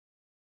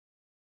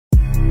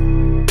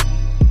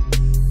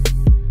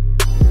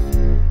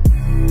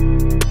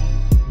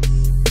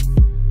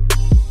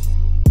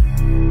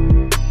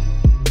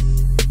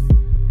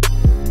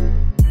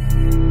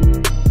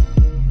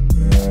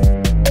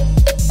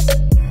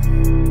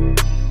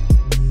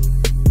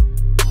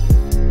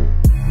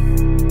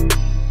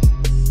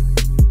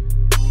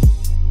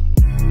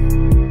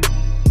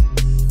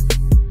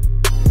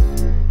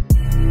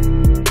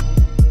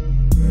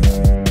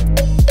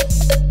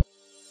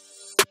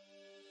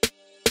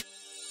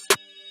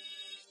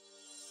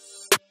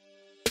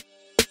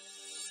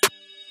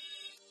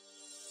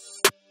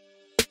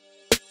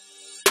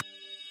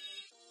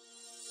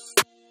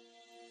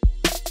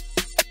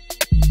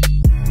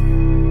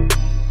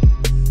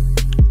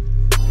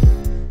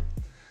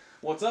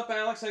What's up,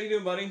 Alex? How you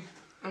doing, buddy?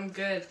 I'm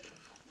good.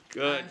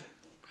 Good.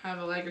 I have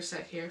a Lego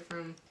set here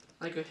from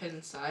Lego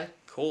Hidden Side.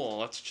 Cool.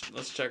 Let's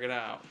check it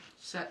out.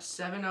 Set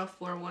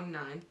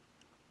 70419.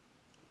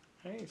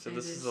 Hey, so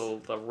this is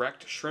the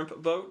wrecked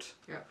shrimp boat.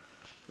 Yep.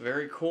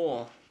 Very cool.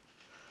 All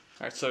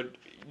right. So, do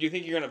you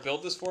think you're gonna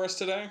build this for us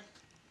today?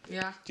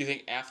 Yeah. Do you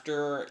think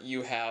after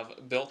you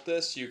have built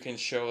this, you can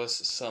show us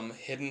some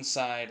Hidden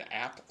Side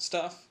app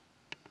stuff?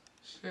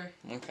 Sure.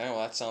 Okay. Well,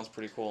 that sounds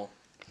pretty cool.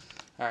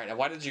 All right. Now,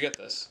 why did you get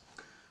this?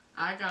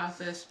 I got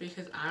this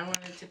because I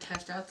wanted to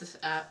test out this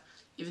app,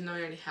 even though I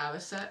already have a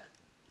set.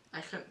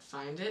 I couldn't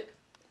find it,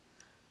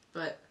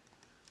 but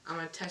I'm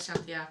going to test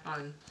out the app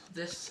on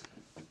this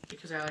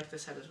because I like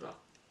this set as well.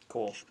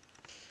 Cool.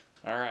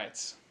 All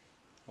right.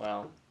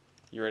 Well,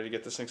 you ready to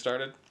get this thing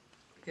started?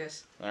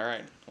 Yes. All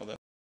right. Well, then,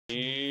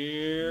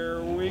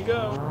 here we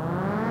go.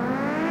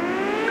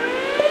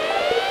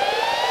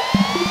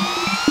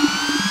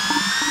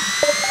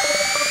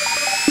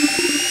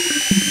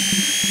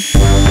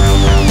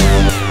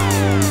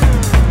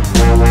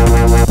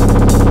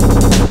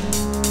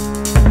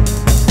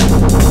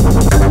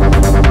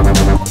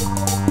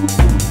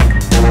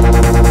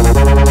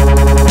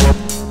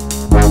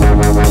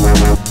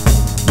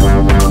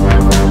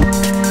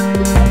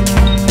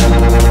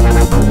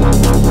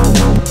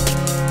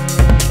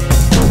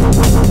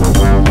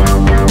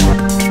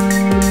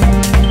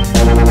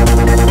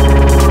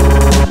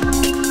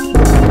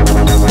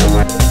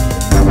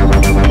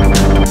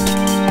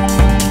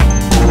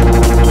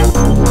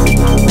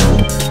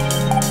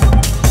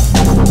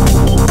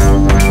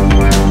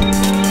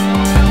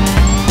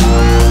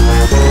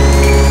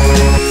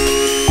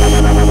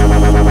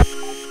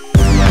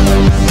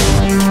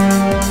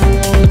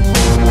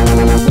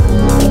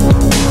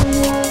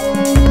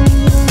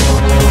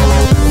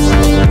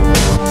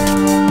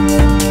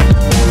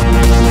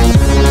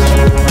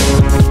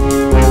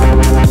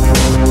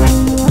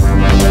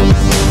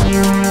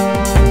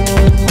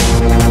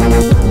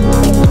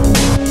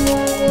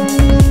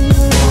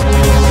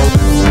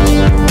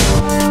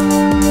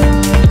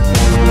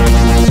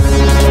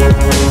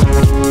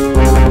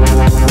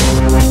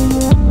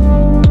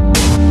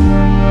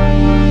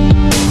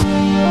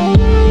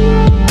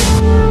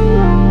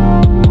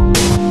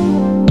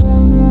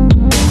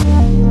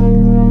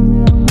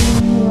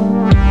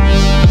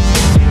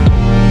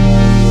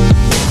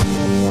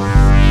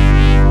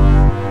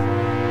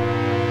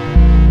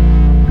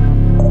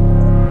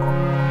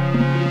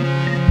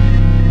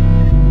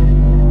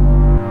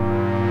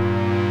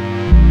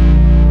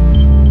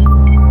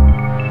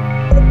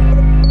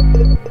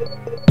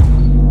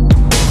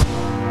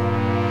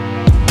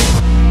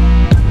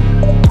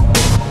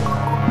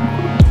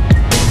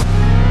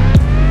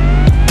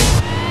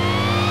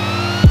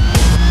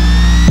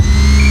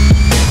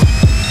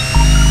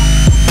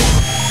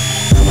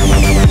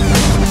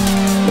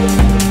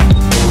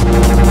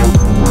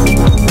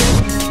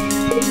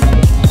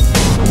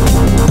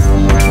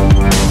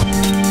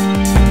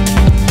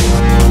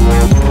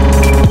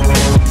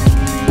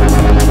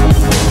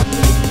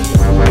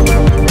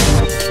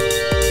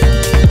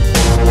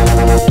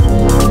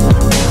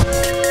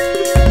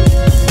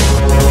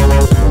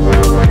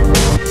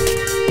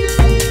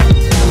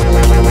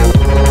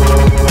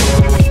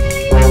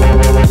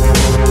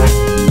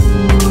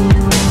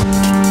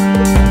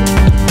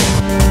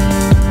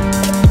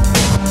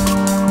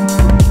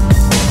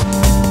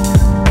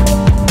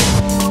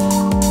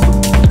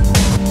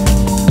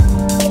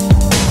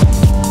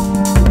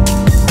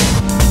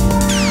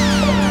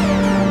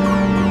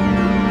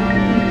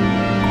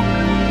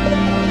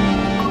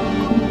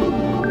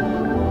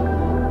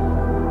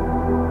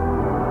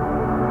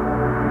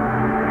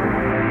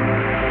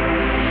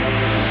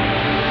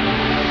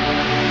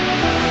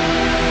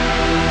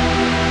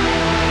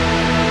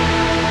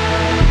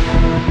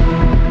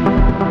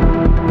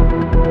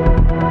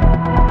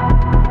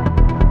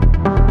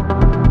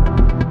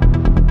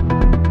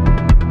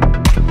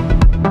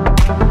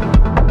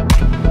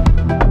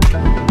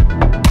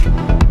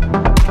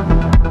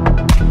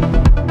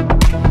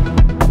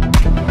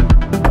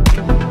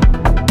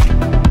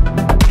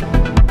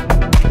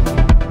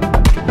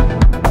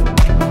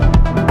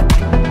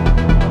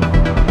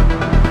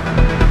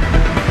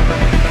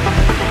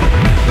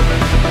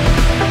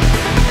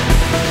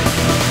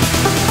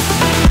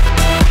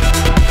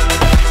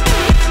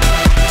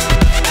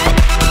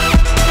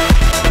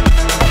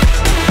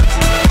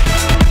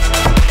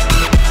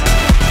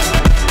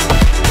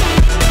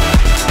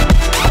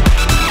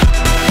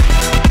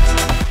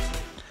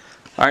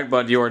 All right,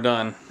 bud, you are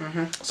done.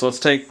 So let's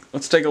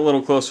take a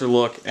little closer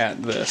look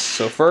at this.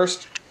 So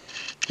first,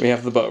 we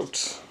have the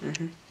boat.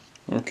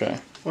 Okay.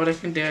 What I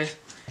can do is,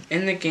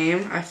 in the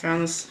game, I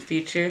found this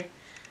feature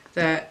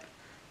that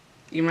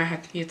you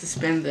have to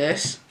spin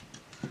this,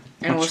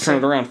 and Why don't you turn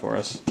it around for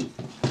us?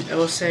 It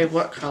will say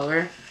what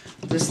color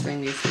this thing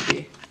needs to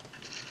be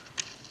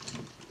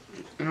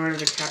in order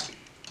to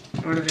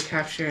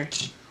capture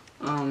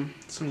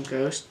some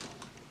ghost.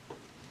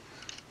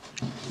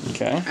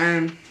 Okay.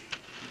 And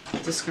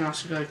this can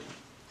also go like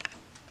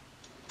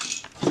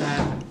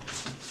that.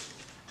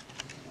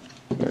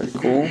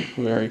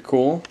 Very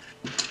cool.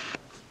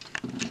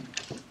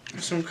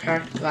 There's some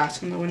cracked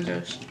glass in the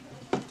windows.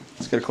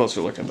 Let's get a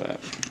closer look at that.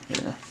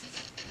 Here.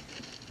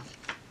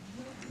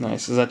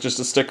 Nice. Is that just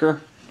a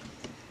sticker?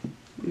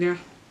 Yeah.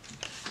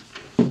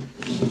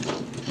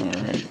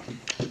 Alright.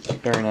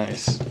 Very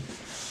nice.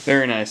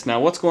 Very nice. Now,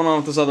 what's going on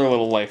with this other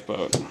little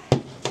lifeboat?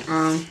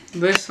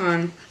 This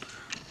one,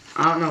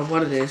 I don't know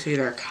what it is,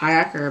 either a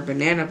kayak or a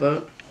banana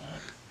boat.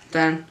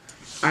 Then,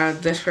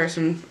 this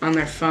person on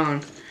their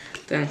phone.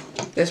 Then,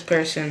 this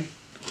person,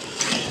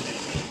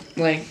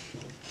 like,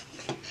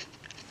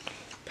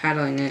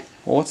 paddling it.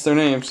 Well, what's their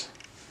names?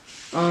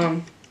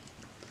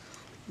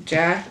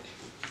 Jack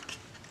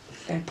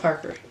and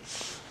Parker.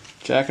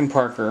 Jack and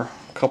Parker.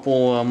 A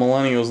couple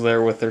millennials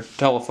there with their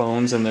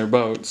telephones and their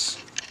boats.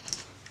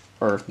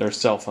 Or their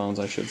cell phones,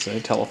 I should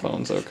say.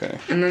 Telephones, okay.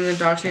 And then the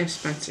dog's name is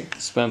Spencer.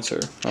 Spencer.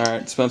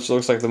 Alright, Spencer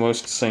looks like the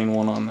most sane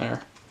one on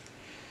there.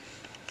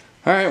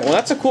 Alright, well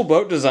that's a cool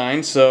boat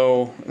design,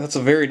 so that's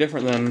a very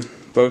different than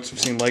boats we've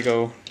seen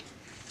Lego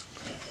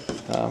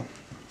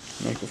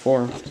make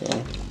before.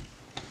 So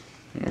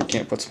I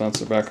can't put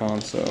Spencer back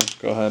on, so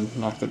go ahead and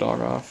knock the dog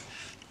off.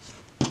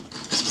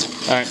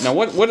 Alright, now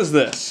what is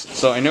this?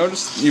 So I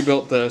noticed you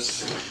built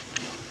this.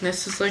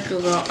 This is like a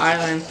little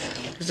island,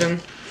 because then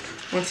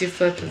once you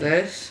flip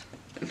this,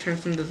 it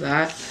turns into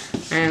that,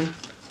 and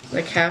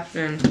the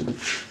captain,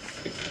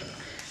 you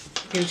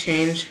can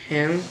change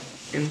him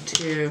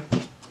into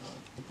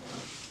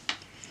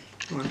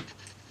one.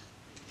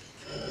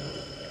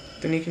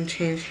 Then you can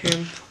change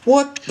him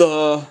What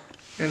the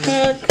and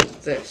heck?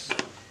 this.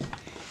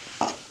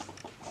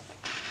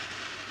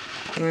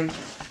 And then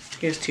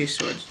he has 2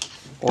 swords.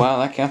 Wow,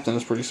 that captain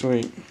is pretty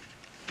sweet.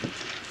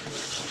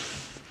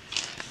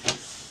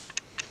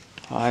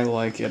 I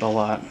like it a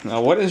lot.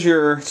 Now, what is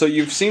your... So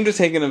you've seemed to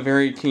taken a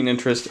very keen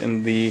interest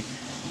in the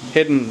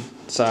hidden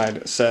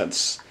side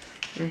sets.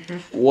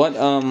 Mm-hmm.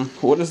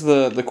 What is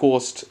the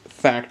coolest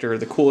factor,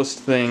 the coolest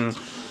thing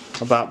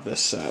about this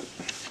set?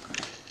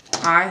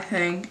 I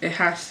think it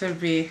has to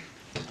be,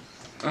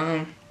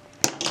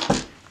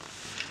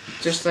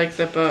 just like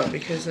the boat,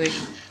 because like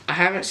I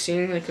haven't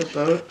seen like a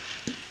boat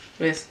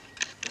with,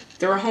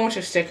 there were a whole bunch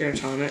of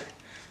stickers on it,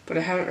 but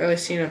I haven't really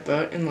seen a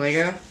boat in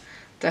Lego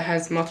that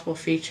has multiple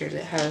features.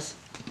 It has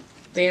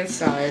the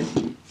inside,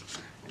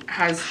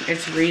 has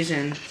its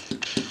reason,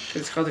 'cause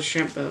it's called a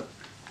shrimp boat.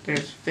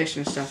 There's fish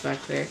and stuff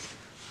back there.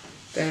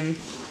 Then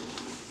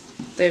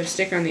they have a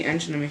sticker on the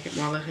engine to make it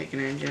more look like an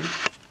engine.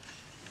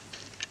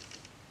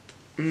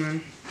 And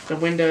then the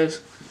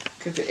windows,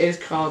 because it is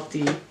called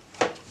the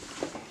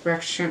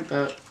wrecked shrimp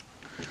boat.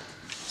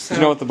 So, Do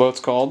you know what the boat's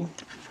called?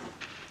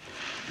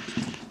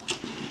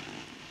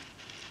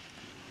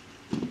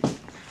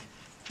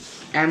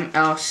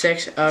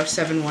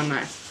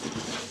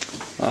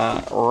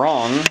 ML60719.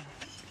 Wrong.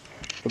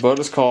 The boat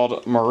is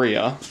called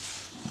Maria.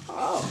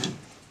 Oh.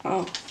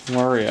 Oh.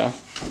 Maria.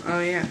 Oh,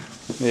 yeah.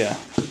 Yeah.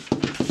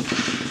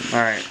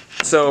 Alright.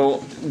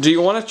 So, do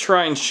you want to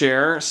try and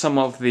share some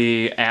of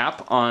the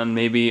app on,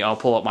 maybe I'll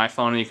pull up my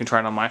phone and you can try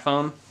it on my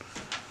phone?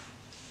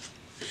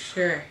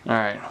 Sure.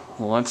 Alright.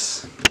 Well,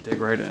 let's dig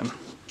right in.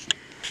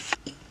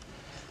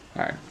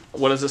 Alright.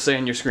 What does it say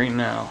on your screen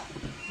now?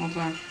 Hold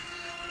on.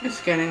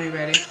 It's getting me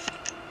ready.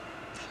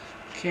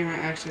 Camera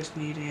access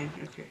needed.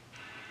 Okay.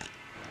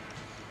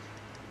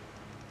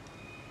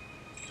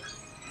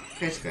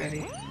 It's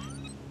ready.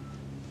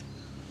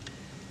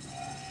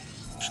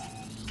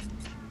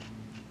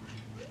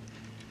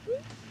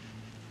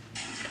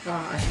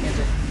 Oh, I scanned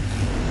it.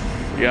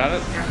 You got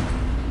it? Yeah.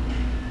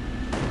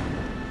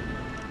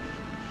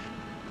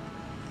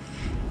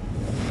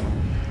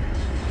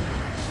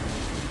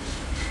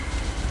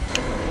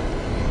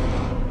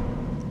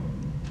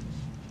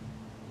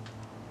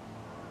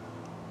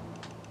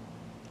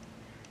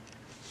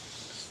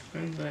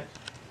 Spin that.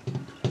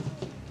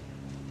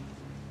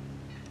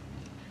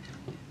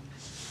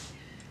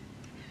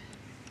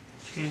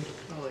 Change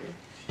color.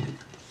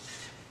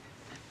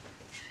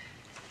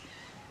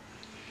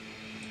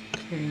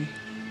 Okay,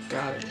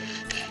 got it.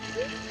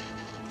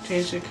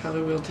 Change the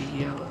color wheel to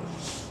yellow.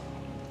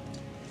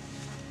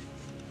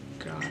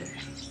 Got it.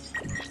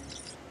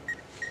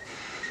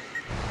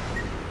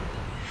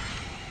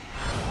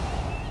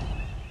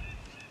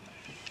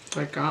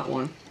 I got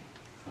one.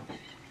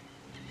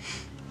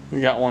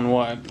 You got one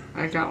what?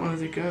 I got one of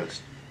the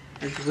ghosts.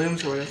 Or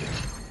glooms or whatever.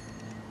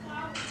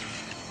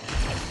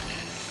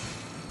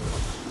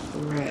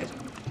 Red.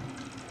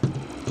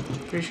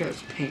 Pretty sure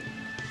it's pink.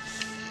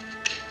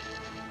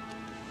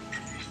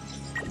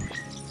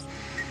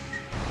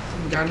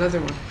 Got another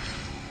one.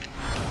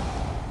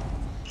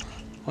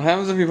 What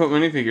happens if you put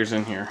minifigures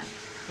in here?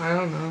 I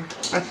don't know.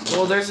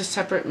 Well, there's a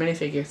separate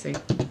minifigure thing.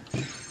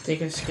 They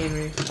can scan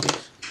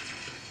minifigures.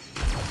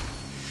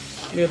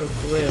 Little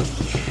glue.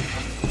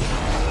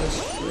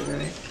 That's glue,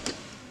 right?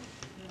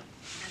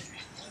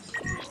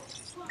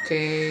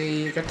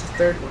 Okay, you got the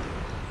third one.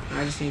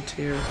 I just need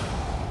 2.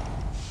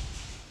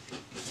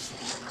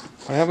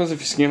 What happens if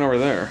you scan over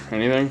there?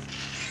 Anything?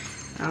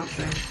 I don't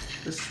think.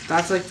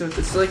 That's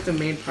like the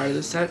main part of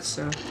the set.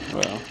 So.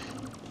 Well.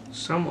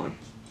 Someone.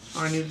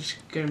 Oh, I need to just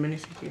get a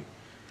minifigure.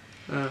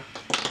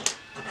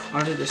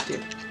 I'll do this dude.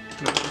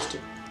 No, this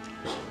dude.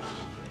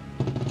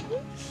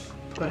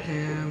 Put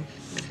him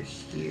over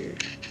here.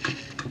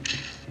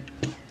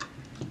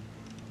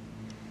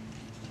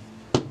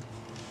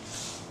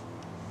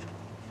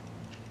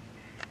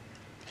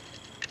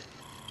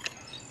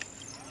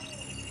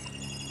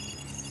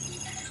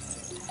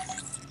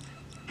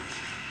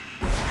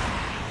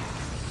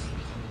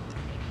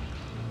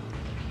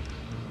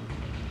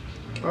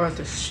 Oh, I have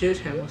to shoot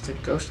him with the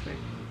ghost thing.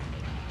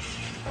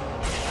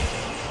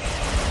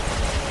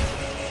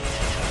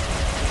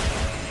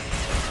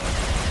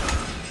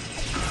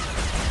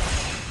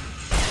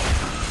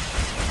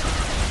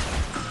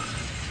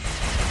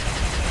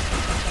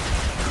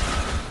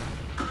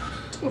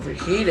 It's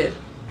overheated.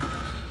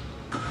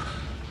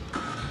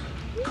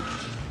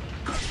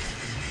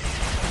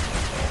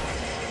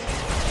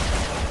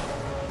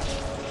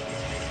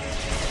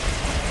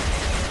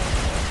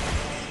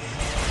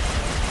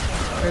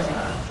 Where is he?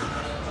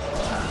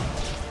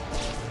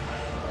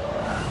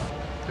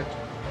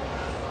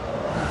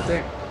 Not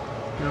there.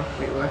 No,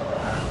 wait, what?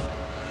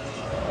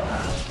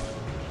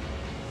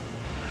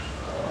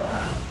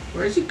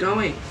 Where is he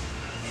going?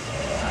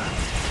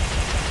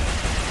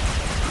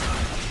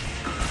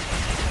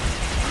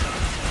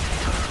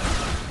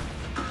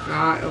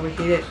 Ah, I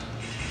overheated.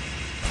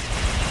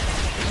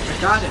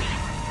 I got it.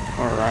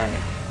 Alright.